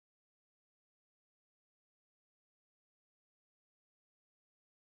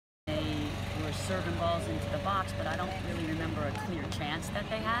serving balls into the box, but I don't really remember a clear chance that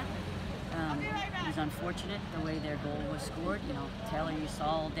they had. It was unfortunate the way their goal was scored. You know, Taylor, you saw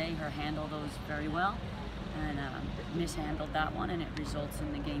all day her handle those very well, and mishandled that one, and it results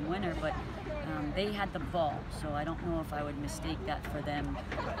in the game winner. But they had the ball, so I don't know if I would mistake that for them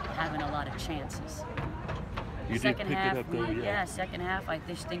having a lot of chances. You Second did pick half, it up though, yeah, second half, I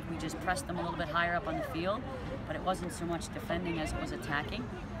just think we just pressed them a little bit higher up on the field, but it wasn't so much defending as it was attacking.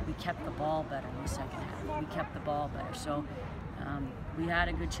 We kept the ball better in the second half. We kept the ball better. So we had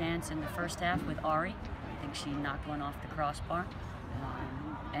a good chance in the first half with Ari. I think she knocked one off the crossbar.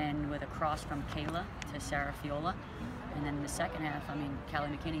 And with a cross from Kayla to Sarah Fiola. And then in the second half, I mean, Callie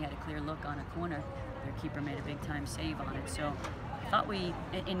McKinney had a clear look on a corner. Their keeper made a big time save on it. So I thought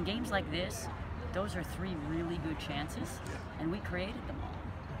in games like this, those are three really good chances, and we created them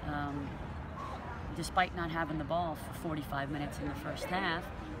all. Despite not having the ball for 45 minutes in the first half,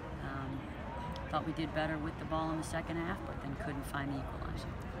 thought we did better with the ball in the second half, but then couldn't find the equalizer.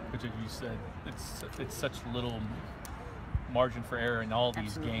 Which, as you said, it's such little margin for error in all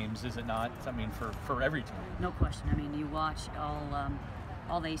these games, is it not? I mean, for every team. No question. I mean, you watch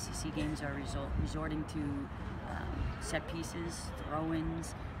all the ACC games are resorting to set pieces,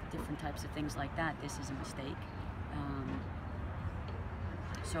 throw-ins, different types of things like that. This is a mistake.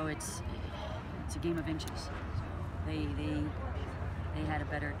 So it's a game of inches. They had a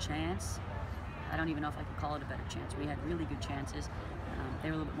better chance. I don't even know if I could call it a better chance. We had really good chances. They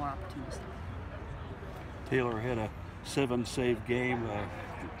were a little bit more opportunistic. Taylor had a 7-save game.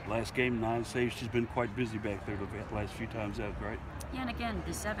 Last game, 9 saves. She's been quite busy back there the last few times out, right? Yeah, and again,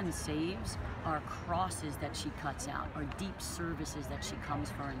 the 7 saves are crosses that she cuts out, or deep services that she comes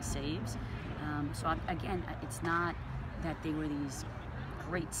for and saves. So again, it's not that they were these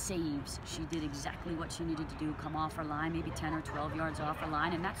great saves. She did exactly what she needed to do, come off her line, maybe 10 or 12 yards off her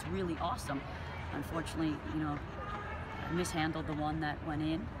line, and that's really awesome. Unfortunately, you know, mishandled the one that went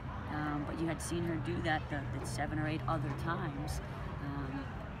in, but you had seen her do that the 7 or 8 other times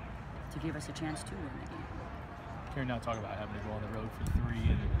to give us a chance to win the game. Karen, now talk about having to go on the road for 3,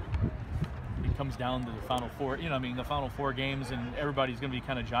 and it comes down to the Final Four. You know, I mean, the Final 4 games, and everybody's going to be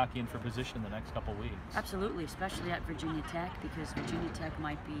kind of jockeying for position the next couple weeks. Absolutely, especially at Virginia Tech, because Virginia Tech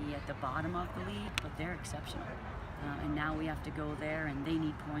might be at the bottom of the league, but they're exceptional. And now we have to go there, and they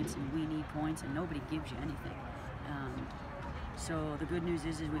need points, and we need points, and nobody gives you anything. So the good news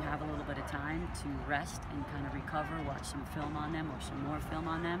is we have a little bit of time to rest and kind of recover, watch some film on them or some more film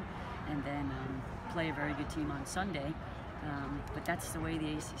on them, and then play a very good team on Sunday. But that's the way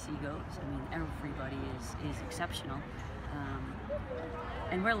the ACC goes. I mean, everybody is exceptional.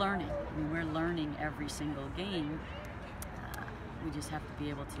 And we're learning. I mean, we're learning every single game. We just have to be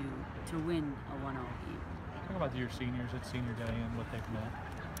able to win a 1-0 game. Talk about your seniors at senior day and what they've meant.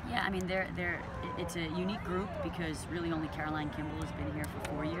 Yeah, I mean, it's a unique group because really only Caroline Kimball has been here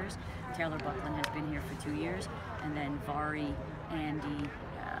for 4 years. Taylor Buckland has been here for 2 years. And then Vari, Andy,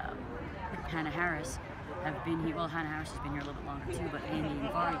 Hannah Harris have been here. Well, Hannah Harris has been here a little bit longer too, but Andy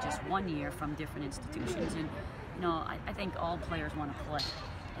and Vari just 1 year from different institutions. And, you know, I think all players want to play.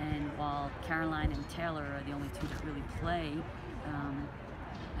 And while Caroline and Taylor are the only two that really play,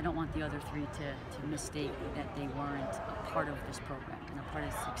 I don't want the other 3 to mistake that they weren't a part of this program and a part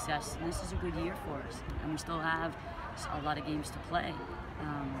of the success. And this is a good year for us, and we still have a lot of games to play.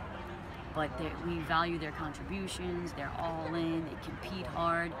 But we value their contributions. They're all in. They compete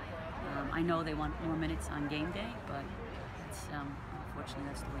hard. I know they want more minutes on game day, but it's, unfortunately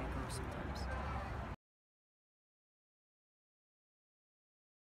that's the way it goes sometimes.